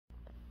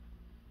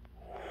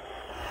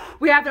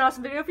We have an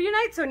awesome video for you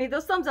tonight, so I need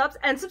those thumbs ups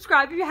and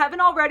subscribe if you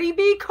haven't already,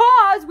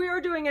 because we are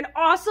doing an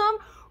awesome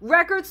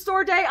Record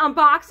Store Day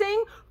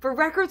unboxing for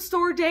Record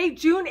Store Day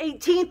June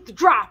 18th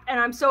drop. And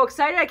I'm so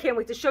excited. I can't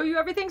wait to show you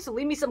everything. So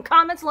leave me some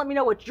comments and let me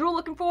know what you're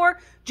looking for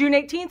June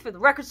 18th for the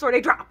Record Store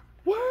Day drop.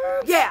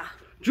 What? Yeah.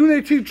 June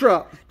 18th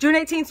drop. June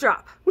 18th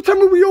drop. What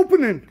time are we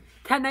opening?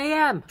 10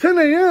 a.m. 10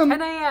 a.m.?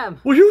 10 a.m.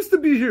 Well, he used to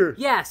be here.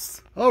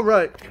 Yes. All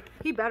right.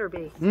 He better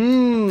be.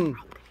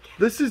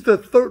 This is the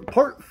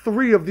part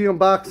 3 of the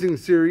unboxing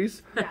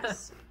series.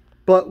 Yes.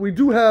 But we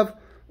do have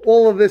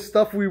all of this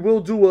stuff. We will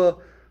do a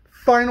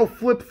final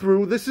flip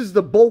through. This is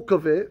the bulk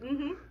of it.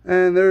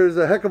 And there's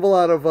a heck of a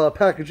lot of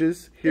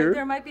packages here.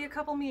 There might be a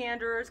couple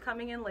meanderers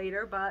coming in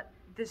later, but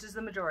this is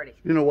the majority.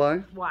 You know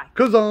why? Why?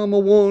 Because I'm a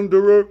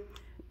wanderer.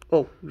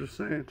 Oh, I'm just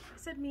saying. I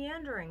said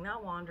meandering,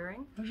 not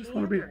wandering. I just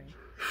want to be...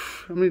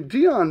 I mean,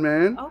 Dion,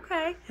 man.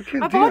 Okay.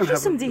 I bought you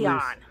some Dion.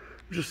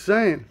 I'm just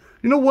saying.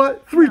 You know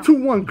what? 3,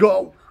 2, 1,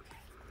 go.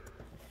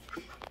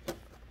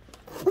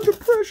 Under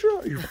pressure.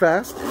 Are you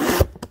fast?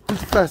 Who's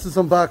the fastest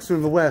unboxer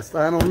in the West?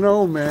 I don't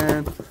know,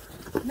 man.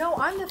 No,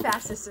 I'm the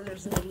fastest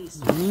scissors in the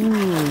East. Are you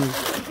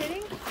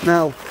kidding?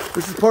 Now,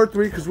 this is part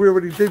 3 because we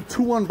already did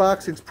 2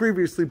 unboxings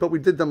previously, but we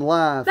did them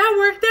live. That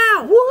worked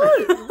out.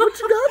 What? What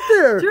you got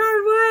there?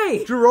 Gerard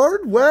Way.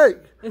 Gerard Way.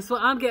 It's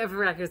what I'm getting for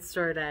Record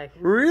Store Day.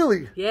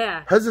 Really?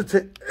 Yeah.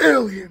 Hesitant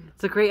Alien.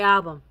 It's a great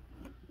album.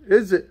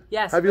 Is it?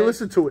 Yes. Have you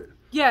listened to it?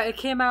 Yeah, it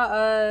came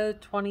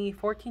out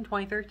 2014,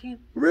 2013.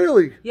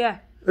 Really? Yeah.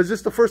 Is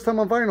this the first time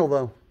on vinyl,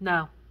 though?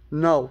 No.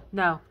 No.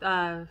 No.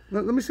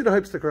 Let me see the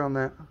hype sticker on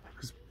that,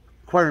 because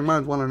inquiring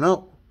minds want to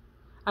know.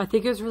 I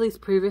think it was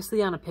released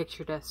previously on a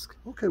picture disc.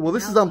 Okay, well,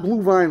 this is on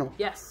blue vinyl.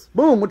 Yes.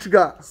 Boom, what you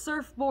got?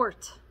 Surfboard.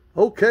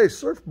 Okay,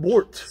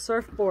 surfboard.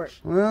 Surfboard.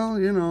 Well,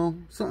 you know,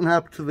 something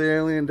happened to the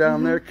alien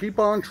down there. Keep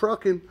on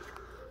trucking.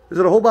 Is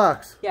it a whole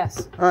box?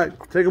 Yes. All right,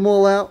 take them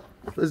all out.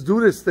 Let's do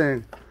this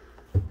thing.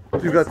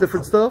 You got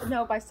different stuff?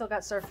 Nope, I still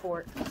got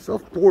surfboard.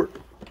 Surfboard.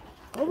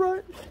 All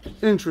right.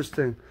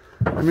 Interesting.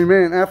 I mean,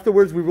 man,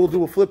 afterwards we will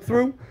do a flip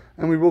through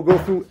and we will go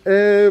through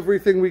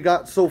everything we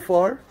got so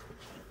far.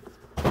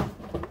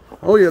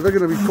 Oh yeah, they're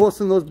going to be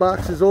tossing those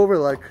boxes over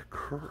like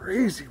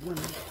crazy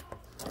women.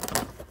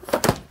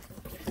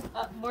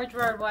 More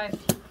Gerard Way.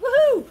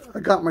 Woohoo! I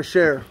got my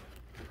share.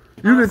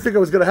 You didn't think I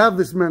was going to have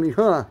this many,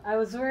 huh? I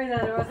was worried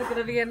that it wasn't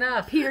going to be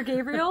enough. Peter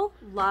Gabriel,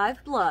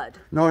 Live Blood.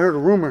 No, I heard a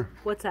rumor.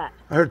 What's that?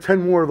 I heard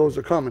 10 more of those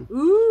are coming.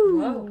 Ooh.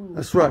 Whoa.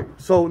 That's right.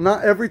 So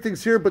not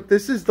everything's here, but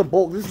this is the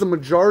bulk. This is the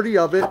majority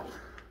of it.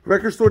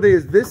 Record Store Day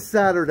is this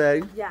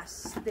Saturday.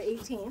 Yes, the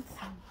 18th.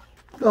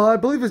 I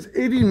believe it's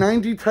 80,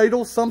 90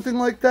 titles, something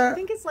like I that.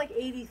 think it's like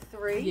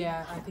 83.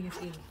 Yeah, I think it's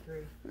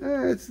 83.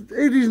 It's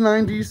 80s,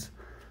 90s,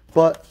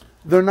 but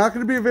they're not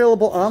going to be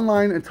available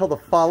online until the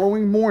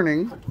following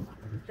morning.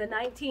 The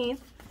 19th,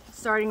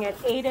 starting at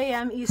 8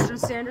 a.m. Eastern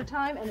Standard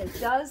Time, and it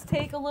does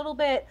take a little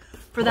bit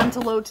for them to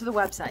load to the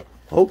website.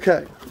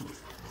 Okay.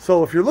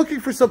 So if you're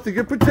looking for something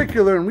in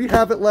particular and we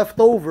have it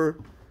left over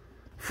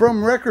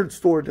from Record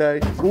Store Day.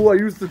 Oh, I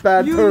used the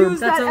bad term.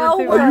 Used that L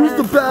word. I used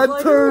the bad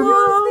term. You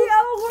used the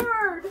L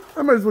word.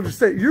 I might as well just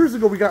say, years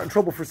ago we got in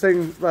trouble for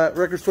saying that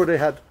Record Store Day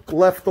had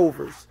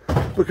leftovers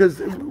because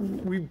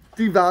we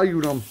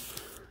devalued them.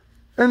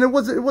 And it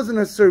wasn't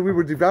necessarily we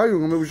were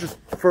devaluing them, it was just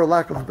for a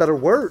lack of a better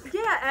word.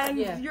 Yeah, and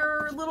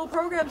your little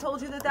program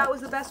told you that that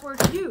was the best word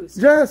to use.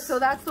 Yes. So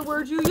that's the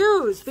word you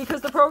use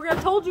because the program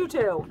told you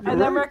to.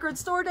 And then Record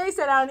Store Day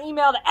sent out an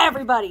email to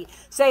everybody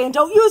saying,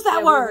 don't use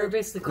that word. We were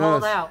basically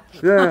called out.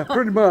 Yeah,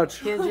 pretty much.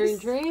 Tangerine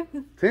Dream?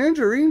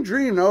 Tangerine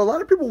Dream. Now, a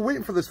lot of people are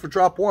waiting for this for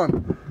drop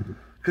 1.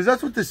 Because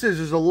that's what this is.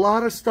 There's a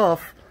lot of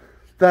stuff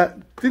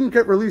that didn't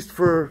get released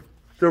for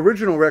the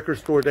original Record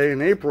Store Day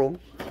in April.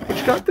 What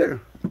you got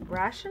there?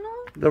 Rational?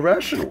 The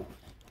Rational.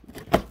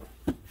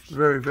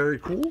 Very, very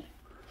cool.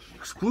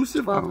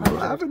 Exclusive on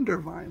lavender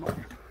vinyl.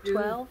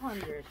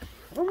 1200.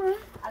 All right.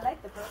 I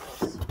like the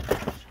purples.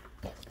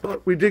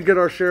 But we did get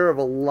our share of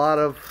a lot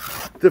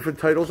of different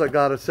titles, I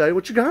gotta say.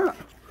 What you got?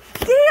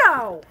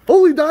 Dio!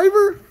 Holy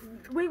Diver?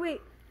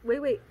 Wait.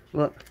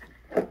 What?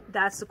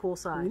 That's the cool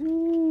side.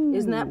 Ooh,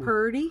 Isn't that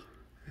purdy?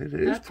 it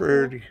is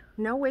pretty.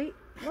 No, wait.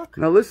 Look.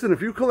 Now listen,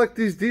 if you collect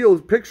these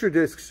deals, picture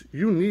discs,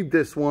 you need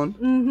this one.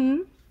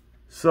 Mm-hmm.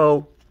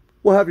 So,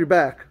 we'll have you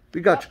back.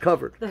 We got you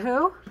covered. The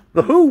who?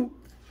 The Who?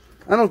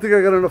 I don't think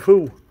I got enough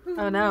Who.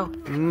 Oh, no.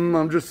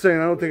 I'm just saying,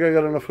 I don't think I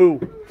got enough Who.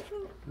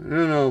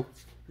 You know,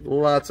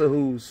 lots of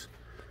Who's.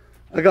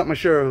 I got my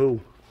share of Who.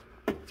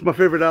 It's my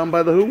favorite album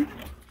by The Who.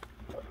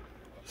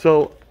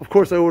 So, of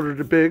course, I ordered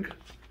it big.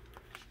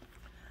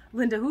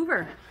 Linda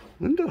Hoover.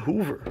 Linda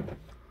Hoover.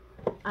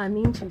 I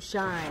mean to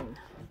shine.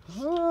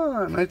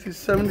 Ah,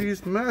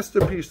 1970s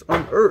masterpiece,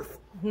 Unearthed.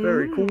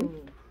 Very cool.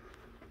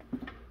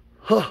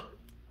 Huh.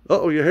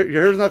 Uh-oh, your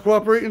hair's not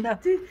cooperating? No.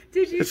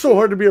 Did you It's so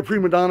hard to be a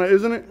prima donna,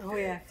 isn't it? Oh,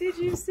 yeah. Did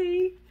you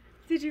see?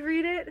 Did you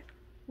read it?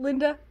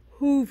 Linda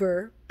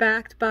Hoover,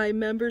 backed by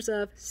members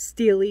of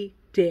Steely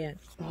Dan.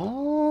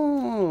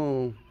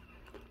 Oh.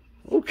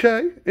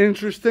 Okay,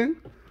 interesting.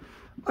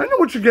 I know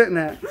what you're getting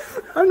at.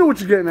 I know what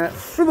you're getting at.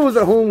 For those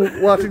at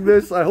home watching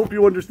this, I hope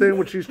you understand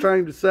what she's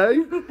trying to say.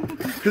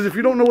 Because if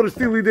you don't know what a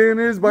Steely Dan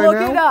is by now...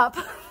 Look it up.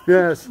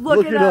 Yes,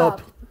 Look it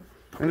up.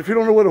 And if you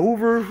don't know what a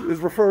Hoover is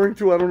referring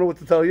to, I don't know what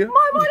to tell you.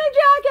 My morning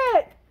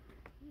jacket!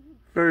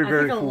 Very,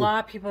 very I think cool. a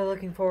lot of people are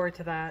looking forward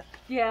to that.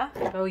 Yeah.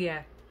 Oh,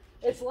 yeah.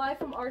 It's live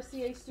from RCA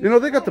Studios. You know,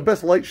 they got the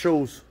best light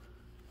shows.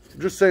 I'm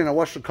just saying, I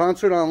watched the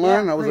concert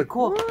online, and I was like,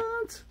 cool.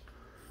 what?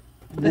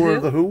 More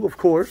of the Who, of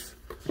course.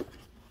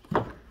 I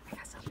got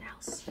something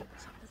else.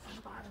 Something's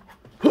on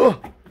the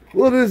bottom. Huh,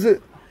 what is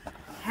it?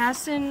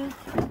 Hassan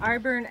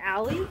Iburn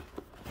Alley.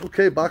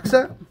 Okay, box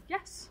set.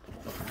 Yes.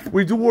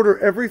 We do order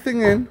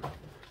everything in.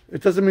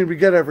 It doesn't mean we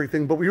get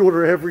everything, but we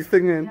order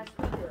everything in. Yes,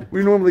 we do.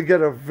 We normally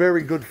get a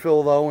very good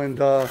fill, though, and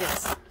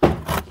Yes.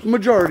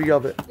 majority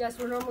of it. Yes,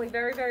 we're normally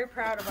very, very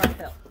proud of our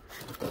fill.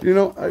 You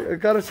know, I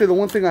gotta say, the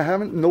one thing I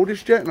haven't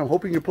noticed yet, and I'm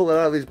hoping you pull it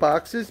out of these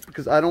boxes,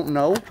 because I don't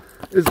know,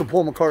 is the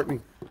Paul McCartney.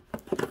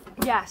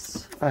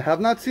 Yes. I have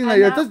not seen that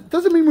yet.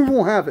 Doesn't mean we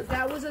won't have it.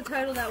 That was a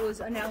title that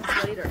was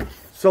announced later.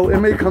 So it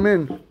may come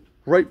in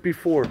right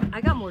before.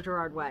 I got more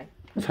Gerard Way.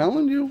 I'm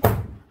telling you.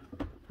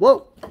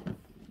 Whoa.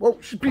 Whoa,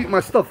 she's beating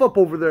my stuff up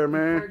over there,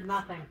 man. Heard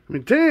nothing. I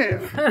mean, damn.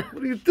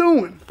 What are you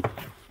doing?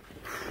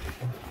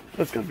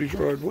 That's gotta be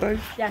Gerard Way.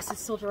 Yes,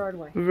 it's still Gerard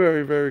Way.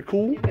 Very, very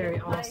cool. Very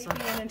Might awesome.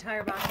 be an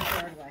entire box of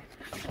Gerard Way.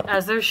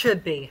 As there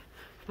should be.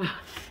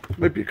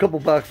 Might be a couple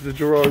boxes of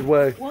Gerard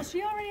Way. Well,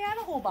 she already had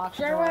a whole box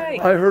of Gerard Gerard Way.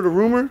 Way. I heard a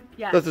rumor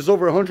Yes. that there's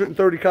over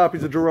 130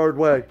 copies of Gerard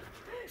Way.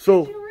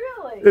 So, Did you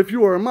really? if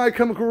you are a My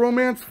Chemical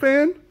Romance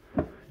fan,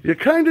 you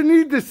kind of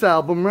need this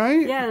album,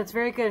 right? Yeah, that's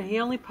very good. He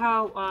only put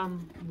out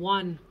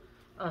one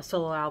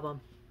solo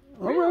album.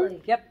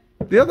 Really? Yep.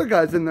 The other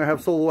guys in there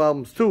have solo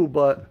albums too,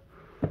 but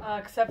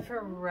Except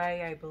for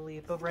Ray, I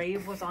believe. But Ray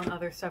was on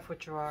other stuff with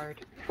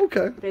Gerard.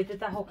 okay. They did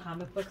that whole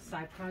comic book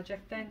side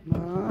project thing.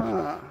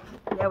 Ah.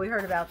 Yeah, we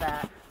heard about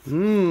that.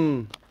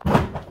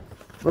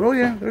 But oh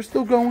yeah, they're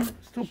still going.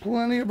 Still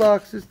plenty of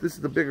boxes. This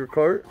is the bigger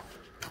cart.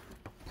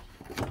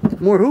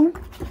 More Who?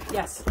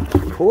 Yes.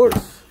 Of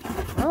course.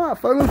 Ah,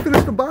 finally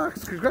finished the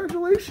box.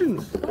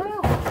 Congratulations.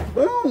 Wow.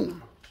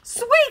 Boom.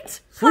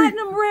 Sweet!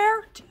 Platinum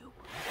Rare 2.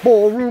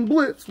 Ballroom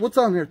Blitz. What's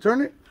on here?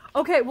 Turn it.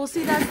 Okay, well,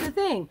 see, that's the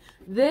thing.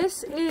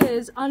 This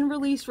is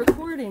unreleased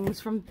recordings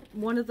from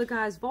one of the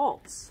guys'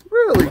 vaults.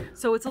 Really?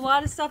 So it's a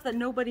lot of stuff that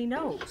nobody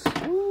knows.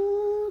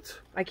 What?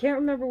 I can't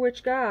remember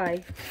which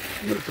guy.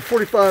 It's a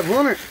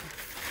 4500.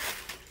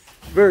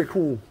 Very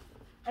cool.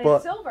 And But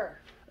it's silver.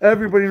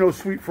 everybody knows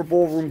Sweet for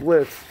Ballroom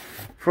Blitz.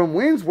 From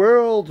Wayne's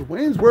World,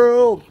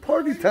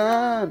 party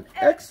time,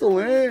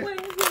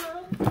 excellent,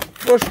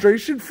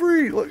 frustration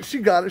free. Look, she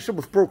got it. She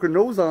almost broke her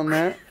nose on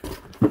that.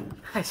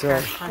 I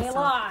scratched They myself.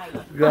 lie.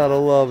 Gotta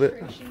love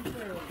it.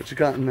 What you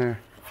got in there?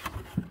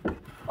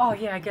 Oh,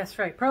 yeah, I guess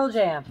right. Pearl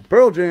Jam.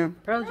 Pearl Jam.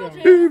 Pearl Jam.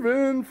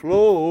 Even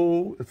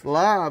flow. It's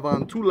live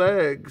on 2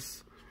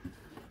 legs.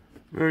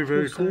 Very,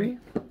 very cool. Sorry.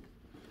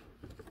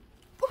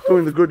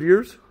 Doing the good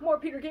years. More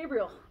Peter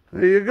Gabriel.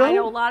 There you go. I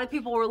know a lot of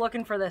people were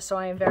looking for this, so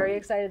I am very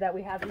excited that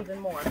we have even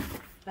more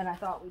than I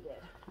thought we did.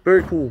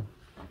 Very cool.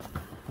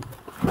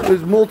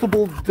 There's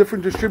multiple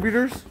different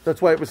distributors.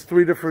 That's why it was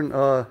 3 different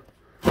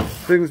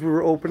things we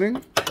were opening.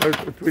 Or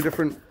 3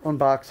 different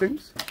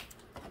unboxings.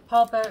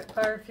 Paul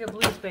Butterfield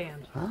Blues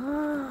Band.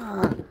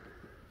 Ah.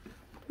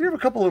 We have a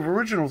couple of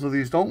originals of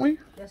these, don't we?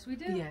 Yes, we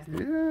do. Yeah.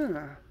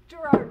 Yeah.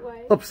 Gerard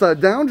Way. Upside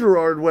down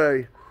Gerard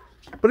Way.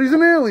 But he's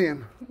an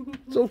alien.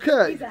 It's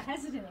okay. He's a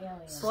hesitant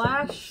alien.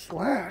 Slash.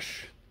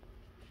 Slash.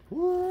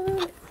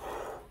 What?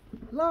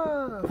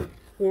 Love.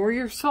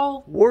 Warrior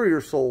Soul.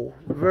 Warrior Soul.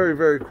 Very,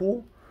 very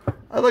cool.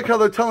 I like how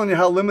they're telling you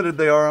how limited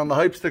they are on the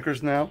hype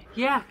stickers now.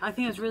 Yeah, I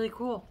think it's really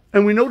cool.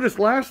 And we noticed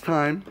last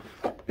time,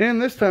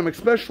 and this time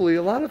especially,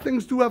 a lot of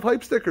things do have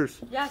hype stickers.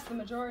 Yes, the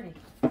majority.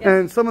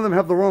 And some of them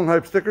have the wrong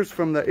hype stickers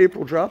from the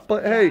April drop.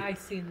 But hey, I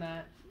seen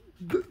that.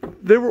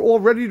 they were all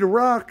ready to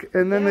rock,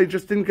 and then Yeah. they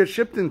just didn't get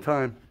shipped in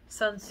time.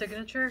 Sun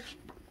Signature.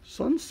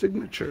 Sun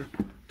Signature.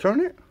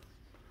 Turn it.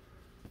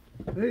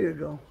 There you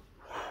go.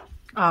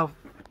 Oh,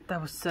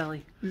 that was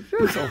silly.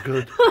 It's all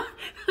good.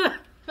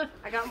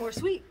 I got more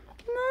sweet.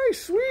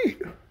 Nice,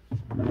 sweet.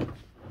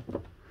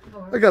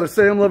 I gotta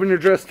say, I'm loving your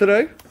dress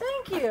today.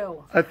 Thank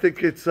you. I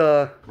think it's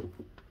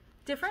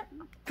Different?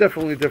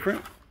 definitely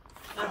different.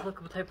 Oh,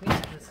 look what type of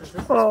music this is. This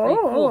is pretty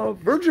cool.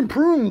 Virgin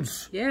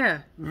Prunes. Yeah.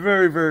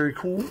 Very, very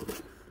cool.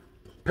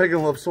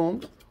 Pagan love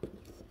song.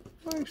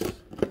 Nice.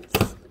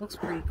 Looks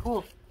pretty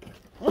cool.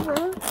 All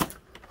right.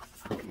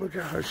 Look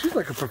at her. She's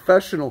like a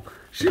professional.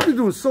 She's been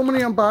doing so many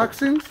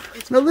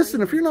unboxings. Now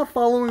listen, if you're not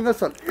following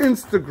us on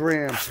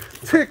Instagram,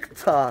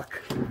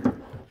 TikTok,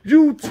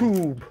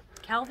 YouTube,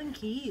 Calvin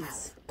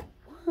Keys.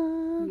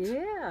 what?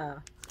 Yeah.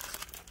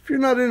 If you're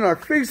not in our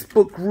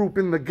Facebook group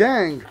in the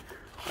gang,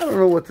 I don't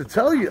know what to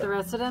tell The you.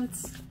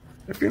 Residents.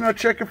 If you're not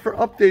checking for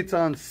updates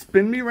on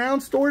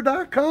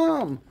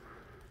spinmeroundstore.com,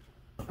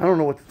 I don't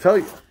know what to tell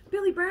you.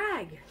 Billy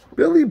Bragg.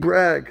 Billy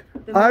Bragg.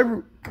 I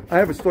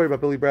have a story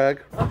about Billy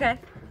Bragg. Okay.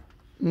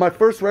 My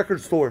first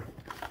record store,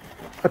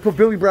 I put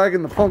Billy Bragg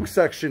in the punk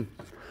section.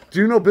 Do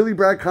you know Billy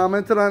Bragg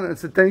commented on it and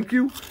said, thank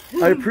you?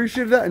 I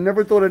appreciated that. I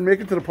never thought I'd make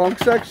it to the punk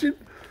section.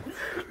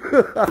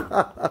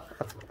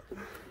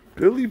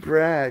 Billy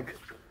Bragg.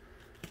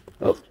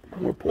 Oh,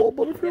 more Paul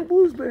Butterfield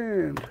Blues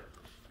Band.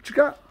 What you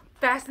got?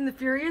 Fast and the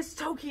Furious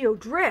Tokyo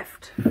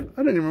Drift. I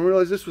didn't even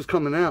realize this was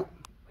coming out.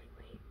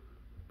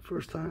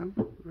 First time.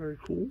 Very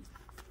cool.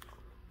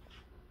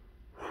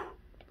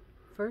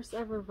 First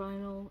ever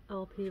vinyl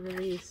LP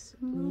release.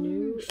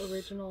 New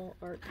original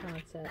art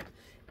concept.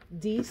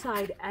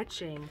 D-side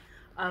etching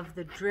of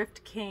the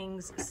Drift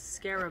King's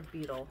Scarab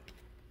Beetle.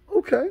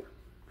 Okay.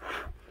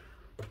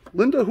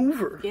 Linda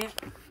Hoover. Yeah.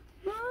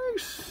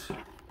 Nice.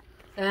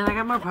 And then I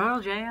got my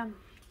Pearl Jam.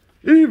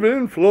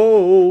 Even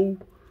flow.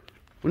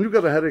 When you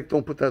got a headache,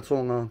 don't put that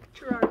song on.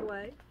 Gerard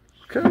Way.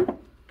 Okay.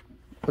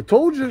 I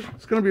told you,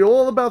 it's going to be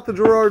all about the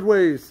Gerard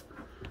ways.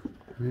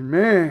 I mean,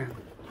 man.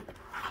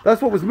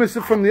 That's what was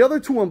missing from the other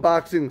 2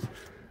 unboxings.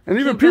 And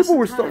even people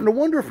were starting to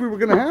wonder if we were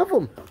going to have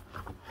them.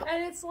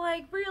 And it's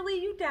like,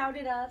 really? You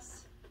doubted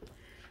us.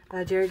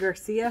 Jerry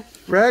Garcia.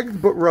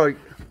 Ragged but right.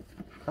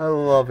 I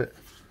love it.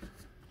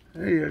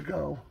 There you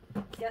go.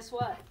 Guess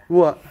what?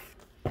 What?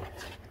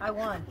 I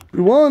won.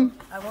 You won?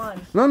 I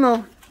won.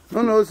 No.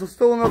 This is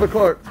still another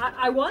cart.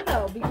 I won,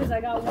 though, because I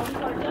got 1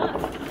 card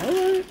done.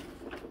 All right.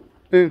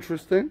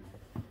 Interesting.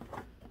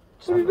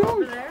 What are you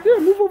doing? There? Yeah,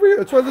 move over here.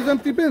 That's why there's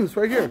empty bins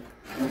right here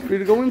for you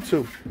to go into.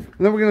 And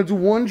then we're going to do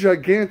one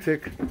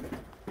gigantic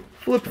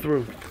flip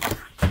through.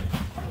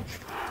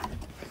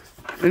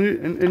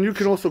 And you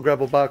can also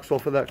grab a box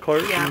off of that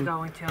cart. Yeah, I'm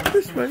going to.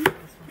 This way.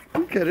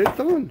 You get it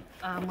done.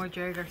 More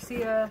Jerry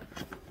Garcia.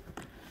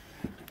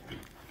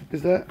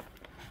 Is that?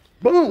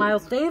 Boom.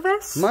 Miles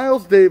Davis.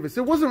 Miles Davis.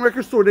 It wasn't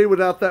Record Store Day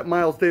without that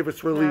Miles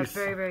Davis release. That's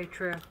very, very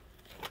true.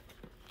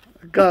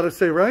 I gotta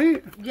say,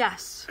 right?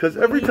 Yes. Because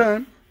every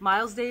time.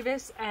 Miles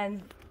Davis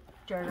and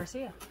Jerry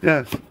Garcia.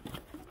 Yes.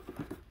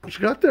 What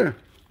you got there?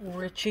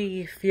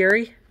 Richie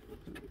Fury.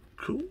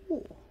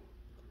 Cool.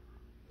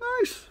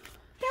 Nice.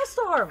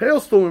 Hailstorm.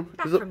 Hailstorm.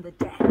 Back from the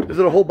dead. Is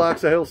it a whole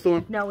box of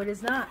Hailstorm? No, it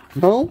is not.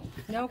 No?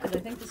 No, because I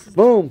think this is...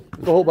 Boom.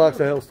 It's a whole box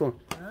of Hailstorm.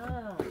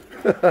 Oh.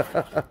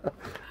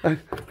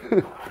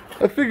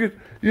 I figured,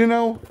 you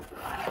know,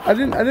 I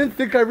didn't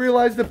think I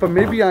realized it, but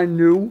maybe I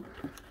knew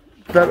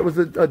that it was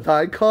a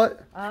die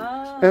cut.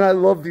 Oh. And I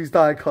love these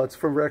die cuts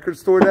from Record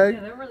Store Day.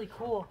 Yeah, they're really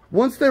cool.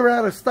 Once they're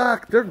out of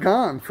stock, they're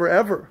gone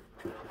forever.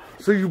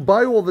 So you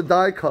buy all the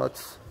die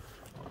cuts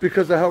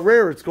because of how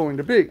rare it's going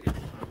to be.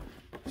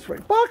 That's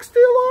right, box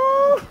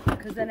dealer!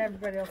 Because then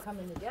everybody will come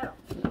in to get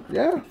them.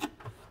 Yeah.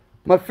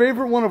 My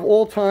favorite one of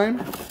all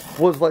time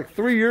was like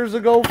 3 years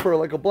ago for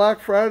like a Black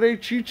Friday,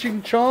 Cheech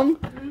Ching Chong.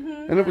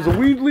 And it was a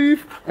weed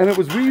leaf, and it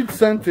was weed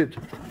scented.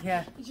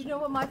 Yeah. Did you know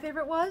what my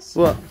favorite was?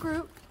 What?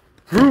 Groot.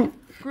 Groot.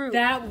 Groot.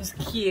 That was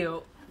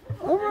cute.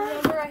 All right.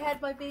 Remember I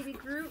had my baby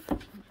Groot?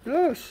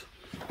 Yes.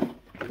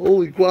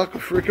 Holy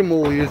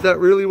guacamole. Is that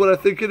really what I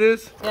think it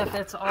is? Yeah,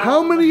 that's all.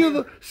 How many of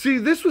the... See,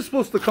 this was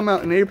supposed to come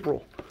out in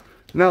April.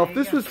 Now, if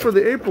this was for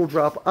the April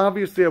drop,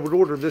 obviously I would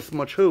order this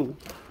much Who.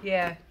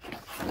 Yeah.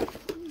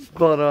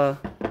 But I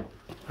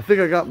think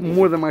I got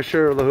more than my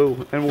share of the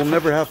Who. And we'll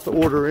never have to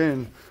order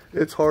in.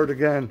 It's hard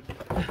again.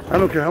 I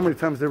don't care how many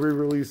times they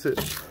re-release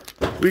it.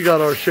 We got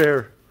our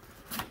share.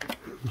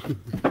 What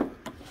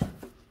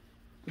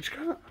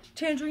you got?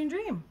 Tangerine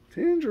Dream.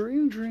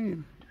 Tangerine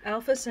Dream.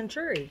 Alpha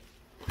Centauri.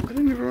 I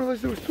didn't even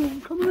realize there was 2 of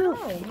them coming out.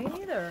 No, me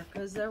neither.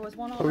 Because there was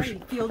one already.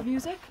 Field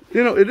Music.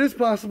 You know, it is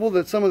possible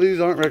that some of these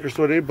aren't Record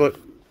Store Day, but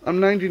I'm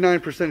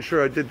 99%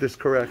 sure I did this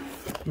correct.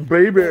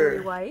 Baby.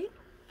 Barry White.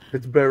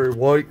 It's Barry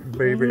White,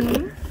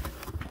 baby.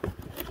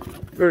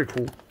 Very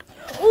cool.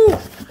 Ooh,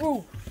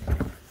 ooh.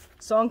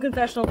 Song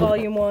Confessional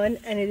Volume 1,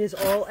 and it is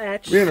all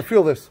etched. Rhianna,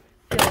 feel this.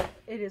 Yeah,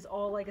 it is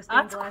all like a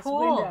stained That's glass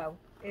cool. window.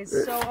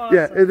 It's so awesome.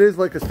 Yeah, it is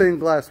like a stained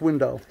glass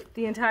window.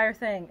 The entire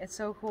thing. It's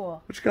so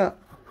cool. What you got?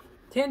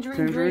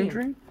 Tangerine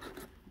Dream.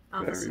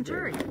 Alpha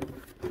Centauri.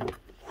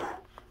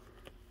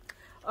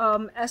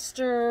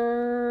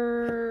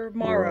 Esther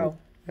Morrow.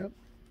 Yep.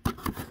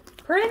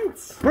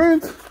 Prince.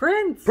 Prince.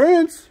 Prince.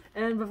 Prince.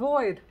 And the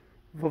Void.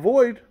 The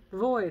Void.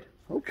 Void.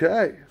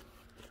 Okay.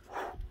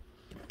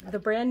 The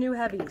brand new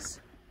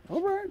heavies.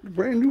 All right.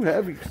 Brand new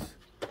heavies.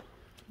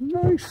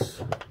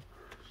 Nice.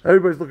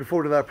 Everybody's looking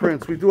forward to that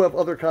Prince. We do have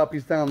other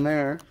copies down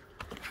there.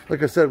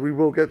 Like I said, we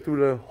will get through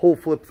the whole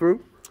flip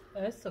through.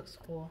 This looks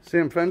cool.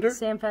 Sam Fender.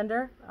 Sam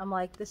Fender. I'm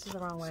like, this is the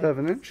wrong way.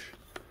 7-inch.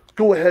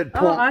 Go ahead,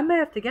 Pump. Oh, I may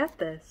have to get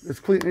this. It's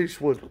Clint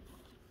Eastwood.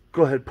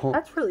 Go ahead, Pump.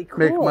 That's really cool.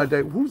 Make my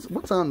day.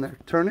 What's on there?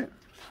 Turn it.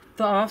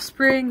 The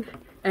Offspring,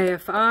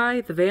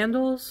 AFI, the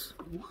Vandals.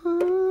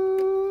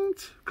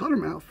 What?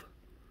 Guttermouth.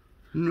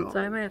 No. So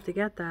I might have to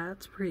get that.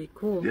 That's pretty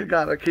cool. You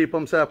gotta keep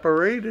them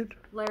separated.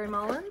 Larry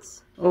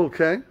Mullins.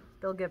 Okay.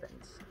 Bill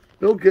Gibbons.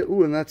 They'll get.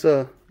 Ooh, and that's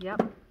a.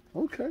 Yep.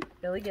 Okay.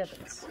 Billy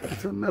Gibbons.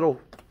 It's a metal.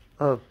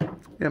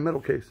 Yeah, metal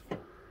case.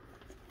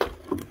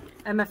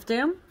 MF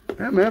Doom.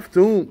 MF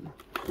Doom.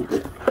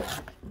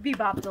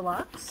 Bebop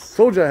Deluxe.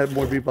 Told you I had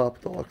more Bebop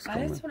Deluxe I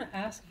coming. just want to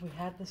ask if we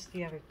had this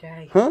the other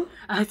day. Huh?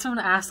 I just want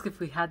to ask if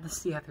we had this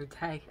the other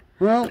day.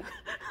 Well,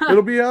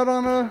 it'll be out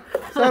on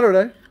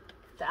Saturday.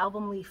 The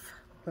album leaf.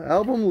 The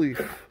album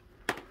leaf.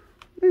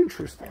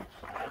 Interesting.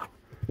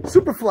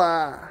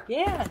 Superfly.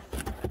 Yeah.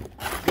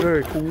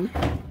 Very cool.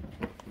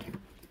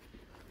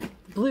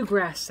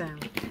 Bluegrass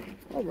sound.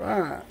 All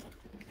right.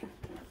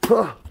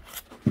 Huh.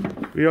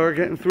 We are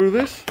getting through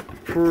this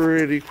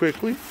pretty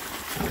quickly.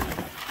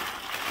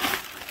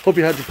 Hope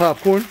you had your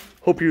popcorn.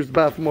 Hope you used the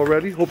bathroom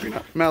already. Hope your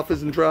mouth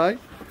isn't dry.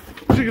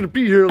 You're going to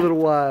be here a little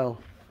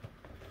while.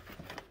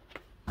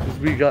 Because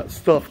we got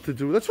stuff to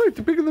do. That's right.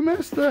 The bigger the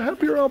mess, the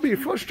happier I'll be.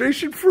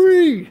 Frustration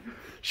free.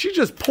 She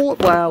just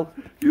pulled. Wow.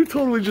 You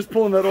totally just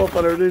pulling that off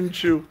on her,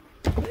 didn't you?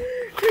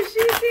 Because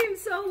she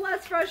seems so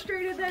less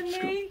frustrated than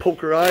me.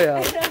 Poke her eye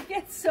out. And I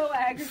get so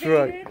aggravated. That's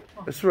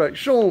right. That's right.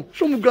 Show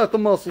them who got the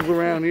muscles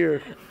around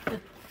here.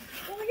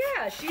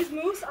 Yeah, she's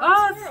Moose.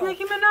 Oh, it's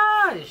Nicki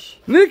Minaj.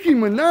 Nicki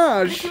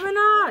Minaj. Nicki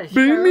Minaj.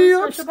 Beat me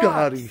up, Special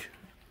box. Scotty.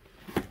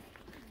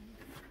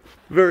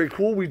 Very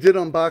cool. We did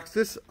unbox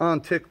this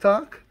on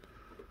TikTok.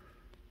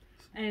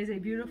 And it is a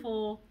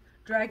beautiful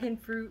dragon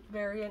fruit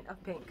variant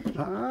of pink.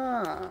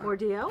 Ah. More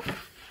Dio.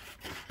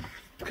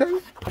 Okay.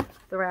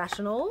 The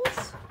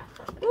Rationals.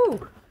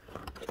 Ooh.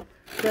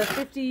 The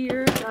 50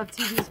 years of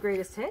TV's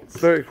greatest hits.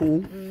 Very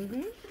cool.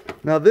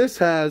 Now this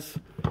has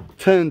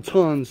 10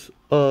 tons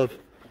of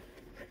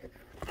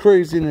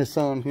craziness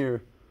on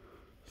here.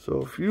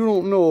 So if you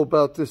don't know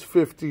about this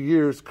 50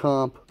 years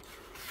comp,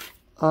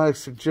 I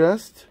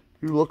suggest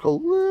you look a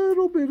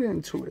little bit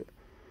into it.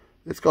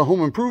 It's got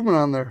Home Improvement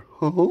on there.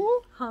 Huh?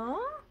 Huh?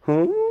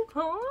 Huh?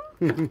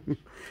 Huh?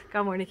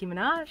 Got more Nicki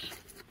Minaj.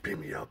 Beat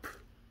me up.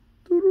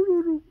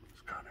 Doo-doo-doo-doo.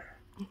 It's got her.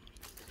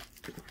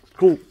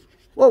 Cool.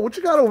 Whoa, what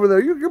you got over there?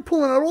 You're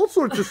pulling out all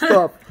sorts of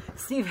stuff.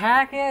 Steve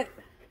Hackett.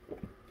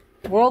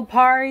 World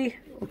Party.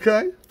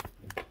 Okay.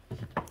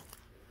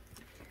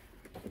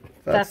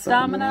 That's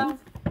Domino.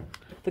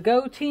 The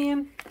Go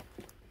Team.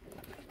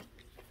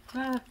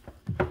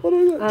 What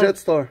is that?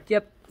 Jetstar.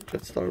 Yep.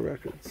 Jetstar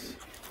Records.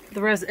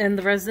 The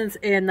Residents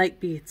and Night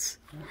Beats.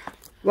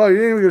 Wow, you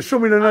ain't even gonna show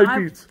me the night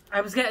beats.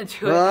 I was getting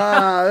to it.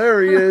 Ah,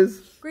 there he is.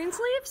 Green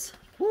sleeves.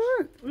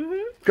 What?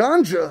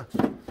 Ganja.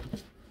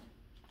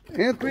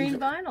 Anthony. Green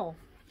vinyl.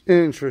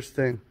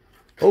 Interesting.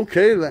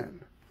 Okay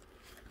then.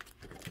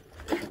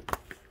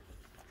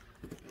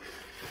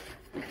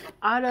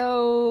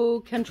 Auto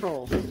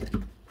Control.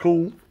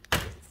 Cool.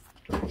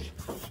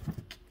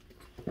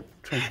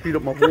 Trying to beat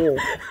up my wall.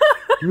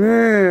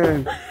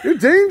 Man, you're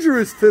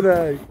dangerous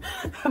today.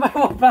 My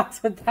whole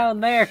box went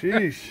down there.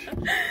 Sheesh.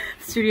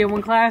 Studio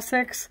One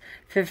Classics.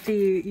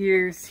 50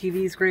 years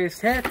TV's greatest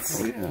hits.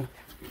 Oh yeah.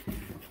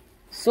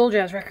 Soul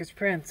Jazz Records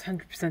Prince.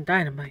 100%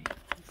 Dynamite.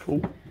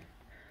 Cool.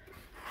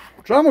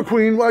 Drama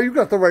Queen. Wow, you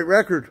got the right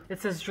record. It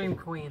says Dream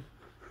Queen.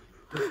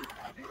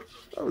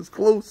 That was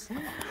close.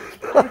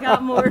 I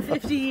got more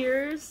 50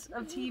 years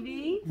of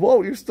TV.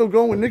 Whoa, you're still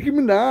going with Nicki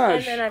Minaj.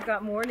 And then I've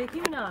got more Nicki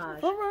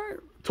Minaj. All right.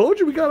 Told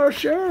you we got our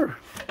share.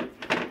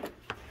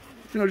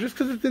 You know, just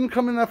because it didn't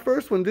come in that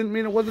first one didn't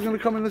mean it wasn't going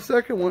to come in the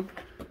second one.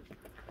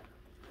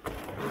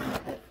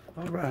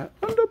 All right.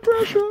 Under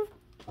pressure.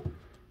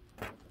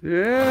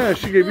 Yeah,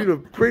 she gave you the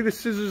greatest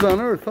scissors on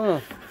earth,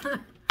 huh?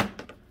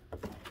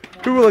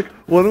 People were like,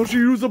 why don't you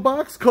use a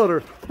box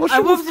cutter? Well,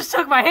 I just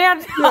took my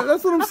hand. Yeah,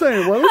 that's what I'm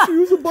saying. Why don't you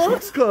use a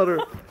box cutter?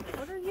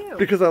 What are you?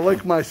 Because I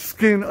like my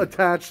skin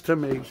attached to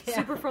me. Yeah.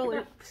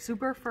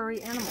 Super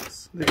furry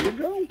animals. There you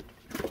go.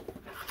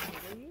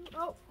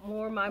 Oh,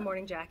 more My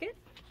Morning Jacket.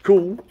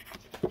 Cool.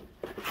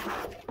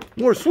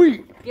 More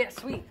sweet. Yeah,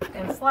 sweet.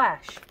 And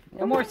Slash.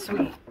 And more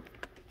sweet.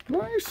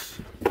 Nice.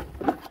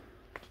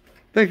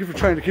 Thank you for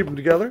trying to keep them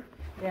together.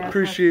 Yeah,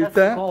 Appreciate that's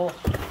the that. goal.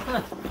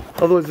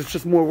 Otherwise, it's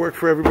just more work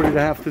for everybody to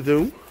have to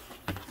do.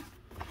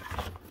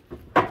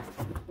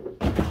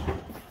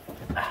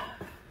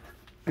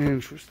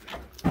 Interesting.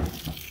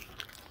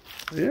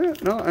 Yeah,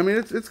 no, I mean,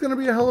 it's going to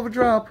be a hell of a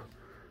drop.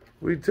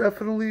 We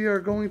definitely are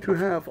going to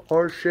have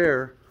our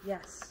share.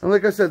 Yes. And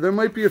like I said, there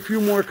might be a few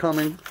more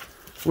coming.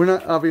 We're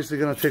not obviously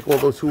going to take all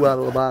those out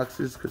of the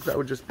boxes because that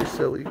would just be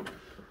silly.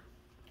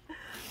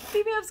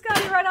 Beat me up,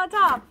 Scotty, right on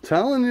top.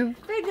 Telling you.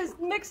 They just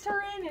mixed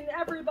her in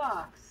every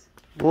box.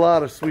 A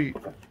lot of sweet.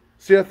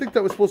 See, I think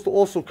that was supposed to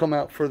also come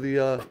out for the,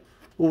 well,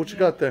 what you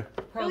got there?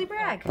 Billy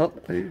Bragg. Oh,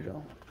 there you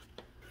go.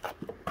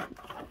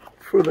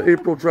 For the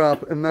April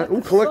drop. And that,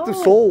 oh, Collective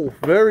Soul.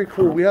 Very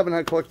cool. We haven't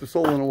had Collective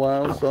Soul in a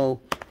while, so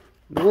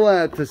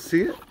glad to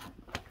see it.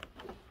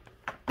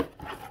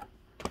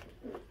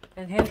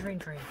 And Tangerine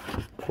Dream.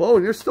 Whoa,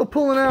 and you're still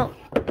pulling out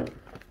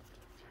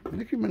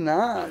Nicki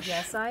Minaj.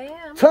 Yes, I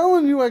am.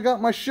 Telling you I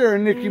got my share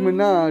of Nicki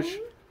Minaj.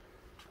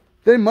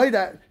 They might,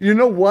 you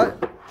know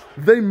what?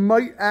 They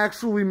might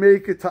actually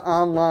make it to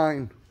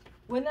online.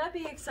 Wouldn't that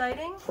be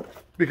exciting?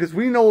 Because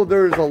we know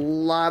there's a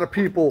lot of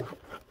people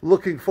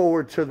looking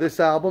forward to this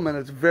album, and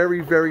it's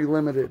very, very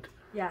limited.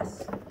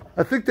 Yes.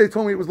 I think they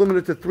told me it was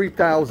limited to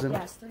 3,000.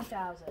 Yes,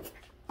 3,000.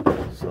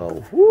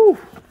 So, whoo.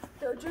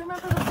 So, do you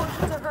remember the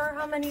Portraits of Her,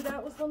 how many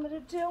that was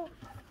limited to?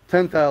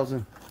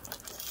 10,000.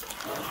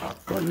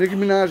 But Nicki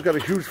Minaj got a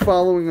huge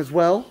following as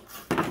well.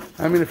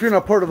 I mean, if you're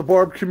not part of the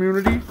Barb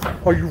community,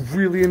 are you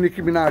really a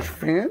Nicki Minaj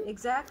fan?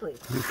 Exactly.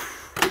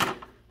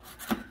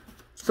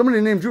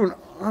 Somebody named you an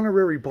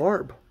honorary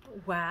Barb.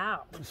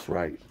 Wow. That's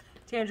right.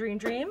 Tangerine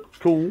Dream.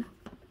 Cool.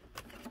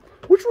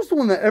 Which was the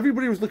one that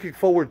everybody was looking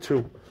forward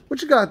to?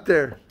 What you got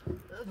there?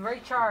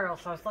 Ray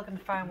Charles. I was looking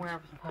to find where I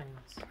was putting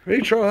this.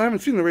 Ray Charles. I haven't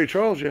seen the Ray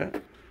Charles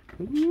yet.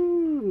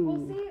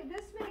 Ooh. Well, see,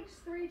 this makes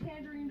 3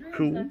 Tangerine Dreams.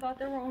 Cool. And I thought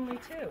there were only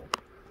 2.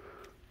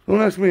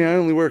 Don't ask me. I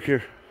only work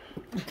here.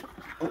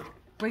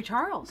 Ray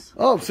Charles.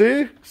 Oh,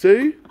 see?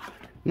 See?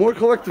 More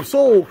Collective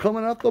Soul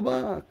coming out the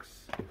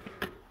box.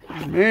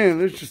 Man,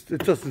 there's just,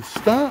 it doesn't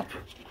stop.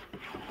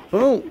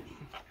 Oh.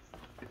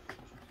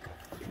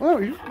 Wow,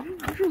 you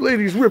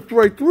ladies ripped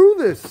right through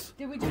this.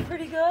 Did we do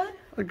pretty good?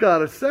 I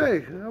gotta say,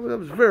 that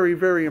was very,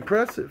 very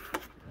impressive.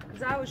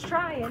 Because I was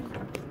trying.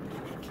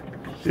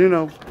 You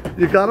know,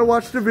 you gotta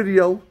watch the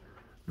video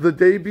the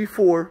day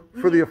before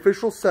for the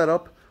official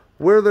setup,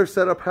 where they're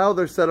set up, how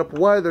they're set up,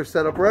 why they're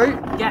set up, right?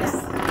 Yes.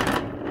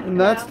 And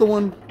that's the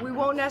one. We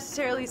won't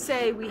necessarily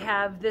say we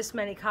have this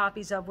many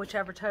copies of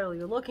whichever title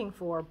you're looking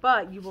for,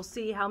 but you will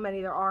see how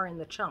many there are in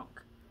the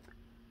chunk.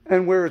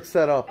 And where it's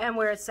set up. And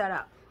where it's set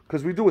up.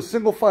 Because we do a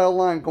single file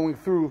line going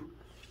through.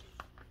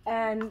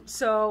 And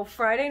so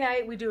Friday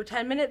night we do a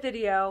 10-minute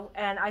video,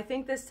 and I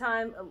think this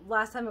time,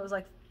 last time it was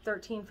like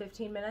 13,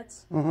 15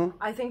 minutes.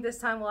 I think this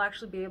time we'll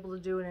actually be able to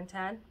do it in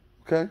 10.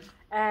 Okay.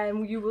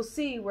 And you will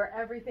see where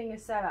everything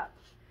is set up.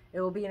 It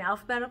will be in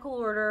alphabetical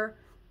order.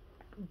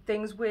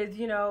 Things with,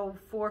 you know,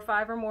 4 or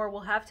 5 or more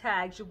will have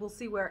tags. You will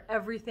see where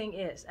everything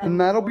is. And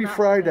that'll be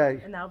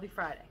Friday. And that'll be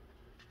Friday.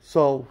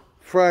 So,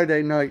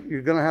 Friday night,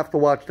 you're going to have to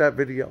watch that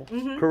video.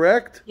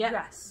 Correct?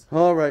 Yes.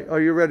 All right.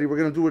 Are you ready? We're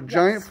going to do a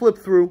giant flip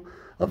through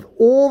of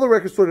all the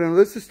record store. Now,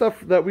 this is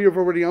stuff that we have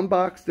already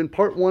unboxed in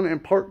part 1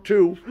 and part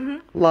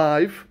 2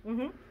 live.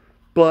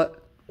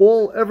 But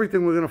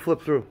everything we're going to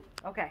flip through.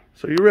 Okay.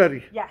 So, you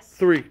ready? Yes.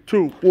 3,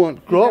 2,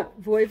 1, go.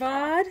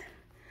 Voivod,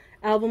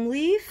 Album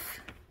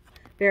Leaf,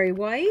 Barry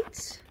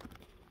White,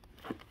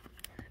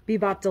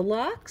 Bebop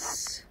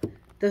Deluxe,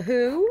 The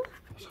Who,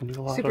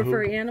 Super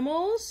Furry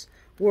Animals,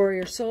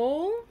 Warrior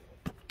Soul,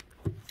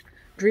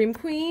 Dream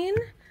Queen,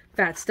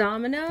 Fats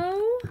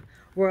Domino,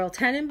 Royal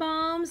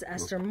Tenenbaums,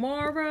 Esther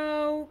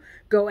Morrow,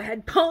 Go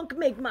Ahead Punk,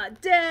 Make My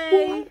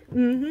Day,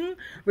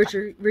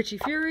 Richie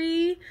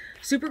Fury,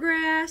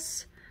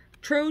 Supergrass,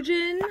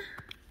 Trojan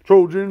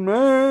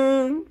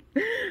Man.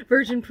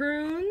 Virgin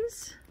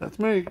Prunes, That's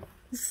me.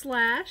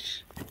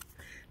 Slash,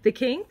 The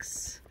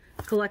Kinks,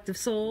 Collective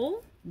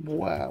Soul,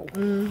 Wow.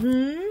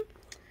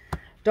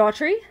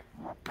 Daughtry,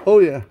 Oh,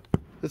 yeah.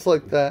 It's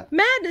like that.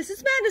 Madness,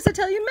 it's madness, I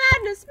tell you,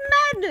 madness,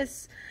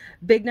 madness.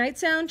 Big Night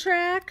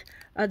Soundtrack,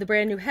 the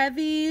brand new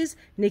Heavies,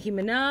 Nicki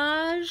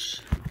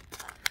Minaj,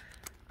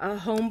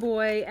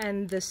 Homeboy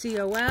and the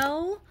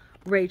COL,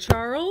 Ray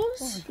Charles.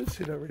 Oh, I did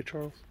see that, Ray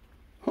Charles.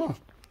 Huh.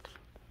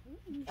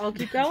 I'll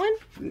keep going.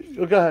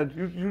 Go ahead.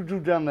 You do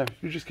down there.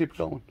 You just keep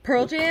going.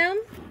 Pearl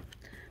Jam,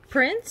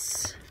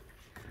 Prince,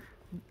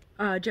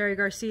 Jerry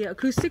Garcia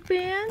Acoustic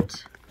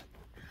Band,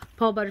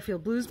 Paul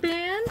Butterfield Blues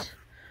Band,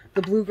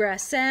 The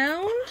Bluegrass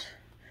Sound,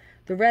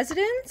 The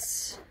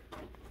Residents,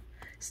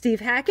 Steve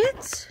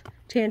Hackett,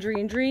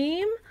 Tangerine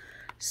Dream,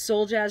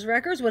 Soul Jazz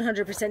Records,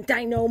 100%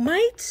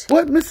 Dynamite.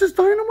 What? Mrs.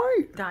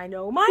 Dynamite?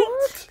 Dynamite.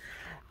 What?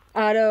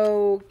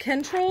 Auto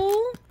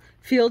Control,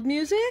 Field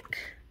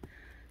Music,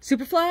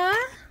 Superfly,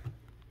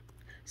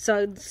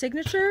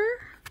 Signature,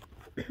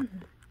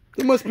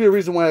 There must be a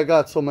reason why I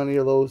got so many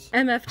of those.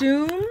 MF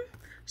Doom,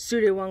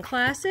 Studio One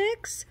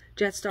Classics,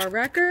 Jetstar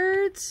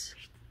Records,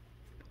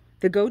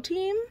 The Go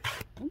Team,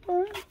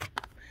 Okay.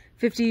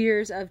 50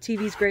 Years of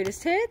TV's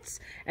Greatest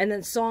Hits, and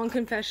then Song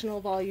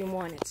Confessional Volume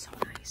 1. It's so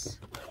nice.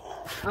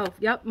 Oh,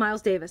 yep,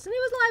 Miles Davis. And he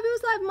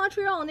was live in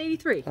Montreal in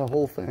 83. The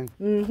whole thing.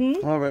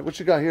 All right, what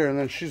you got here? And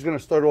then she's going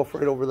to start off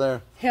right over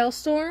there.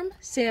 Hailstorm,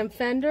 Sam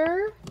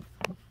Fender,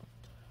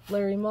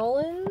 Larry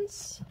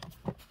Mullins.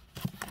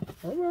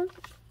 All right.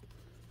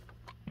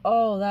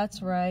 Oh,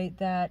 that's right.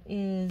 That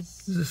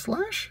is... Is it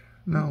Slash?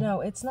 No.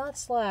 No, it's not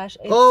Slash.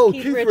 It's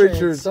Keith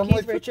Richards. I'm Keith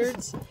like,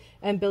 Richards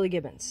and Billy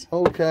Gibbons.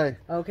 Okay.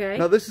 Okay.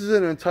 Now, this is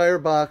an entire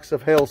box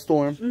of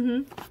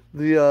Hailstorm.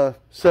 The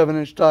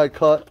 7-inch die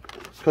cut.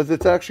 Because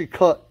it's actually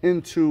cut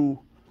into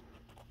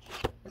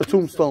a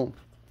tombstone.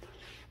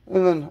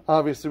 And then,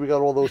 obviously, we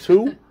got all those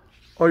Who.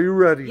 Are you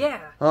ready?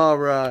 Yeah. All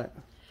right.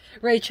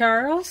 Ray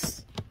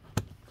Charles,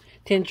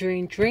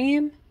 Tangerine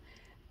Dream,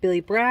 Billy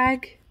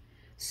Bragg,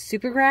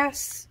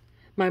 Supergrass,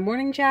 My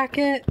Morning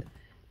Jacket,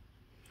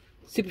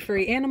 Super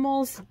Furry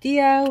Animals,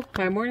 Dio,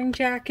 My Morning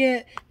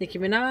Jacket, Nicki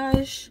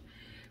Minaj,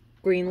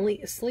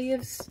 Green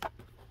Sleeves,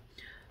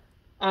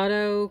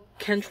 Auto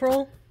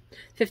Control,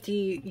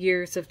 50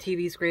 Years of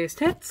TV's Greatest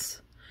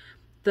Hits,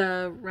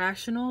 The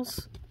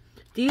Rationals,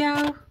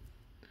 Dio,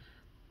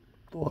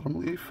 Autumn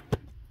Leaf.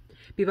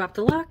 Bebop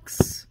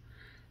Deluxe,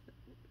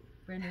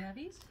 Brand new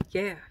Heavies?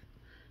 yeah,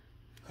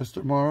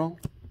 Esther Morrow.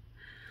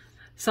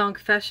 Song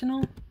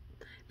Confessional,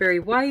 Barry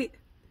White,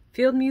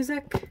 Field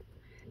Music,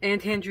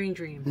 and Tangerine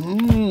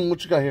Dream.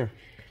 What you got here?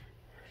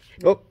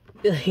 Oh,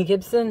 Billy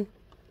Gibson.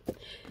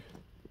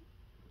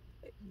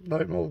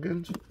 Night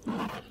Mulligans.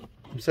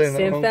 I'm saying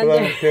Sam that wrong,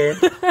 but I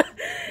don't care.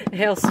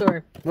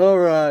 Hailstorm. All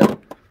right.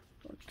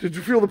 Did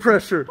you feel the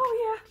pressure? Oh,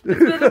 yeah. It's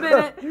been a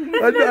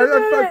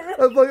minute.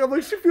 I'm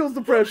like, she feels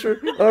the pressure.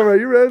 All right,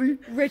 you ready?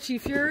 Richie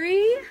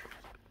Fury.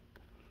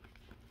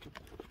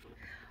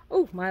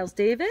 Oh, Miles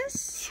Davis.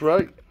 That's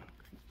right.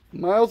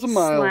 Miles and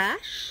Miles.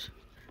 Slash.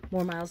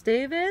 More Miles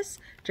Davis.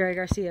 Jerry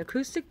Garcia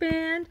Acoustic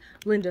Band.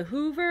 Linda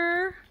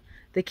Hoover.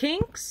 The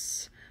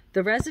Kinks.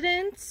 The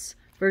Residents.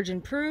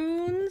 Virgin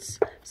Prunes.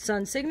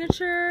 Sun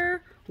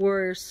Signature.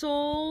 Warrior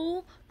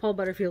Soul. Paul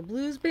Butterfield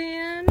Blues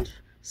Band.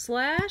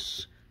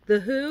 Slash. The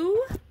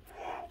Who.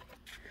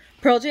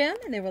 Pearl Jam.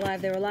 And they were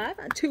live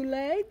on 2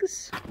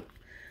 legs.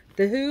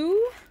 The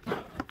Who.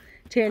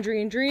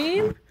 Tangerine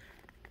Dream.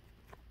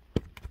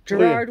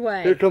 Gerard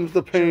Way. Here comes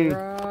the pain.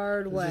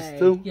 Gerard Way. Is this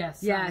two? Yes.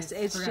 Yes, I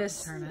it's forgot to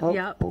just, turn it. Oh,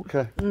 yep.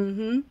 okay.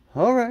 Mm-hmm.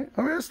 All right.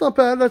 That's not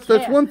bad. That's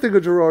Yeah. one thing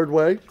of Gerard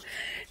Way.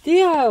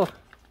 Dio.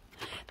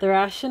 The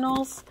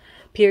Rationals.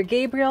 Peter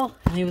Gabriel.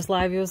 And he was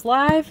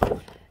live.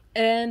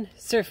 And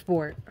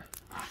Surfboard.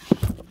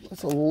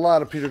 That's a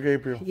lot of Peter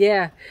Gabriel.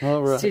 Yeah.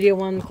 All right. Studio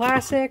One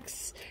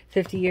Classics.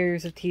 50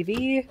 years of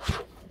TV.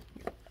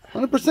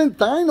 100%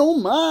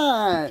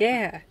 Dynamite.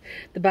 Yeah.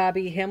 The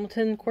Bobby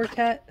Hamilton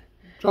Quartet.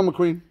 Drama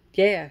Queen.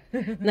 Yeah.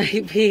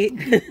 Night Beat.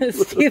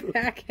 Steve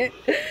Hackett.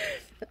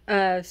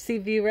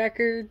 CV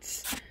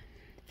Records.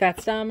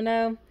 Fats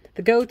Domino.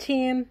 The Go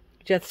Team.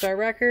 Jetstar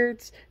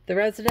Records. The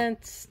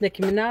Residents.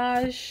 Nicki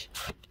Minaj.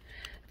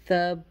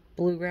 The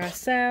Bluegrass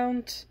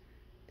Sound.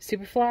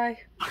 Superfly.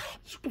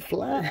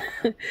 Superfly.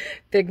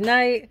 Big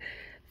Night.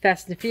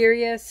 Fast and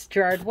Furious.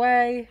 Gerard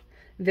Way.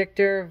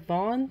 Victor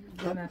Vaughn.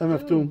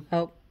 MF Doom.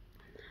 Oh,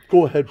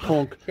 Go ahead,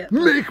 punk. Yep.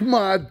 Make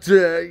my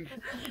day.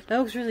 that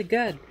was really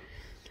good.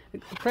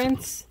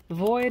 Prince. The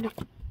Void.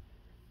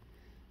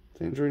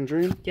 Tangerine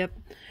Dream. Yep.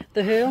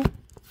 The Who.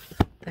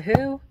 The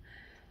Who.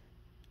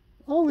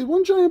 Only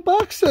one giant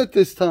box set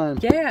this time.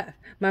 Yeah.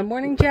 My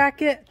Morning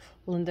Jacket.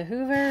 Linda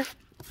Hoover.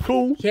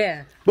 Cool.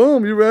 Yeah.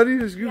 Boom, you ready?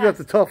 You got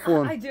the tough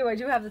one. I do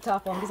have the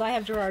tough one because I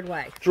have Gerard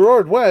Way.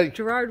 Gerard Way.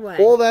 Gerard Way.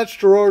 All that's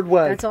Gerard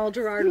Way. That's all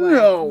Gerard Way.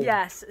 No.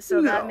 Yes,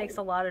 so that No. makes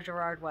a lot of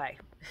Gerard Way.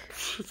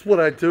 That's what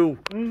I do.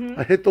 Mm-hmm.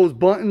 I hit those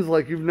buttons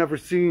like you've never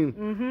seen.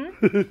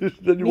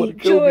 Mm-hmm. Then you want to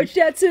Meet kill George me.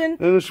 Jetson.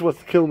 Then she wants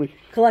to kill me.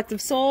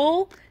 Collective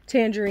Soul.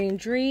 Tangerine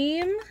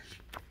Dream.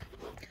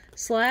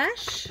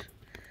 Slash.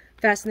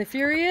 Fast and the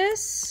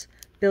Furious.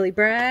 Billy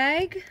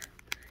Bragg.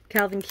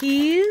 Calvin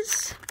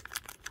Keys.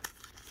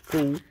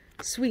 Cool.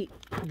 Sweet.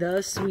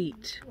 The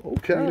Sweet.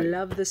 Okay. We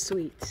love the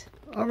Sweet.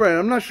 All right.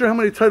 I'm not sure how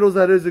many titles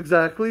that is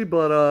exactly,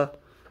 but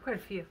Quite a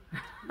few.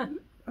 how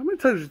many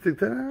titles do you think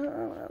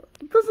that?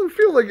 It doesn't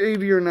feel like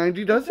 80 or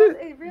 90, does it?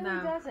 It really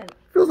No. doesn't.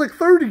 Feels like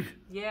 30.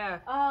 Yeah.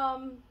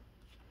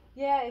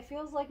 Yeah, it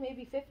feels like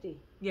maybe 50.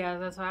 Yeah,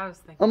 that's what I was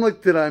thinking. I'm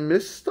like, did I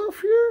miss stuff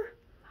here?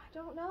 I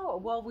don't know.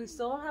 Well, we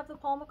still don't have the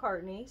Paul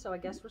McCartney, so I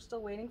guess we're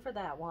still waiting for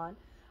that one.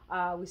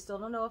 We still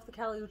don't know if the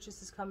Kali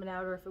Uchis is coming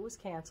out or if it was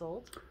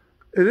canceled.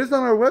 It is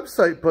on our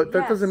website, but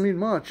that Yes. doesn't mean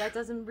much. That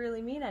doesn't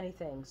really mean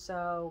anything.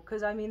 So,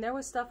 because I mean, there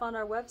was stuff on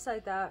our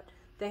website that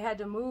they had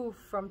to move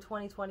from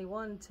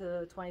 2021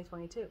 to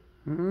 2022.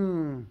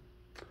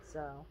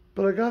 So,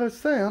 But I gotta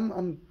say,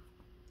 I'm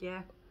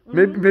Yeah.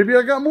 maybe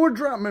I got more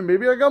drama.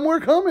 Maybe I got more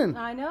coming.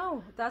 I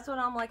know. That's what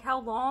I'm like. How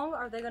long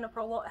are they going to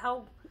prolong?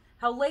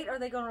 How late are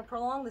they going to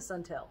prolong this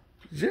until?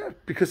 Yeah,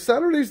 because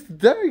Saturday's the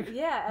day.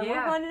 Yeah, and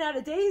Yeah. we're running out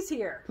of days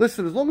here.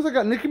 Listen, as long as I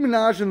got Nicki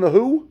Minaj and The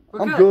Who,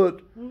 We're I'm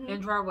good.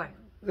 And Gerard Way.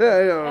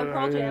 Yeah. And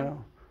Pearl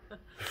Jam.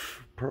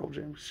 Pearl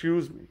Jam,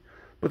 excuse me.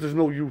 But there's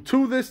no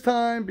U2 this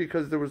time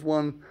because there was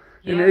one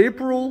in Yeah.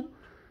 April.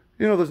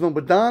 You know, there's no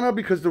Madonna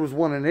because there was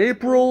one in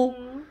April.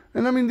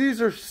 And I mean,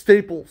 these are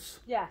staples.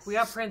 Yes. We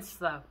got Prince,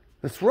 though.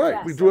 That's right.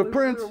 Yes, we so do have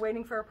Prince. We were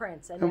waiting for a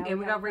Prince. And, And now we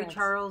have got Ray Prince.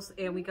 Charles,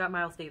 and we got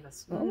Miles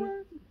Davis. All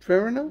right.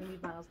 Fair enough. We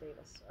need Miles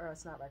Davis, or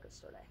it's not Record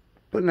Store Day.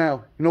 But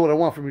now, you know what I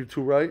want from you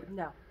two, right?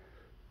 No.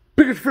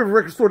 Pick your favorite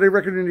Record Store Day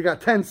record and you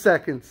got 10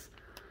 seconds.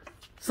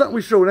 Something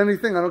we showed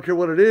anything, I don't care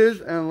what it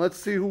is, and let's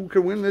see who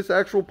can win this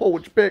actual poll.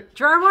 Which pick?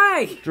 Gerard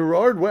Way!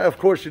 Gerard Way. Of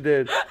course you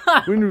did.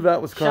 We knew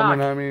that was coming.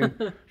 Shock. I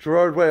mean,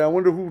 Gerard Way. I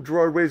wonder who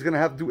Gerard Way is going to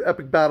have to do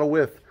epic battle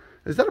with.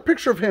 Is that a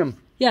picture of him?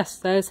 Yes,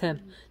 that is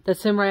him.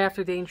 That's him right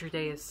after Danger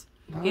Days.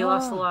 He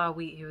lost a lot of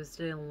weight. He was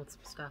dealing with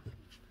some stuff.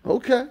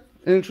 Okay.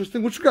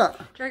 Interesting. What you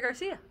got? Jerry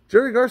Garcia.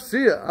 Jerry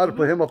Garcia. I'd have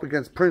put him up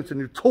against Prince and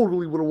you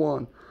totally would have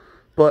won.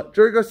 But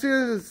Jerry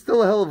Garcia is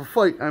still a hell of a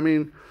fight. I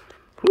mean,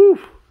 whew.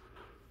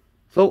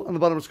 So, on the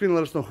bottom of the screen,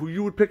 let us know who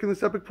you would pick in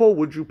this epic poll.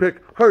 Would you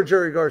pick her,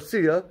 Jerry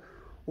Garcia,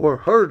 or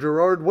her,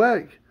 Gerard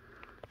Way?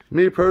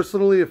 Me,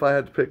 personally, if I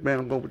had to pick, man,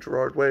 I'm going with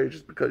Gerard Way,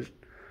 just because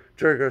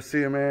Jerry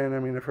Garcia, man, I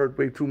mean, I've heard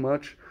way too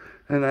much,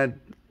 and I'm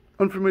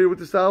unfamiliar with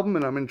this album,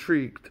 and I'm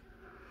intrigued.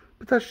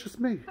 But that's just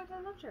me.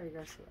 I love Jerry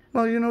Garcia.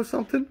 Well, you know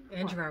something?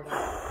 And Gerard Way.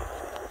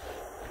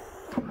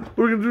 What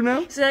are we gonna do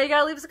now? So now you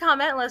gotta leave us a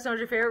comment and let us know what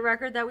your favorite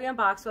record that we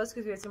unboxed was,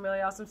 because we had some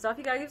really awesome stuff.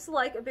 You gotta give us a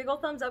like, a big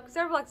old thumbs up, because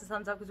everyone likes a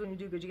thumbs up, because when you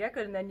do good, you get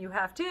good. And then you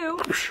have to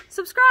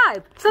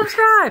subscribe.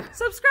 Subscribe.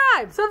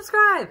 Subscribe.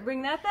 Subscribe.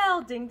 Ring that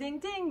bell. Ding, ding,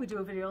 ding. We do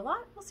a video a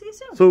lot. We'll see you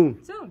soon.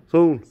 Soon. Soon.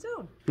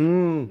 Soon.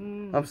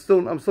 Soon. I'm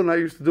still not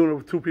used to doing it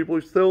with 2 people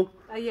still.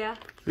 Yeah.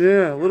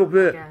 Yeah, a little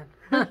bit.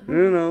 God.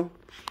 You know.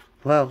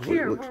 Wow.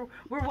 Here,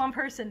 we're one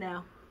person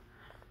now.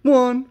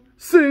 One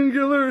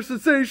singular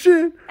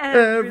sensation.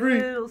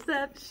 Every little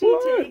step she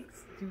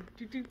takes.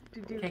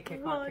 Can't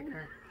kick my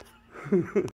kicker.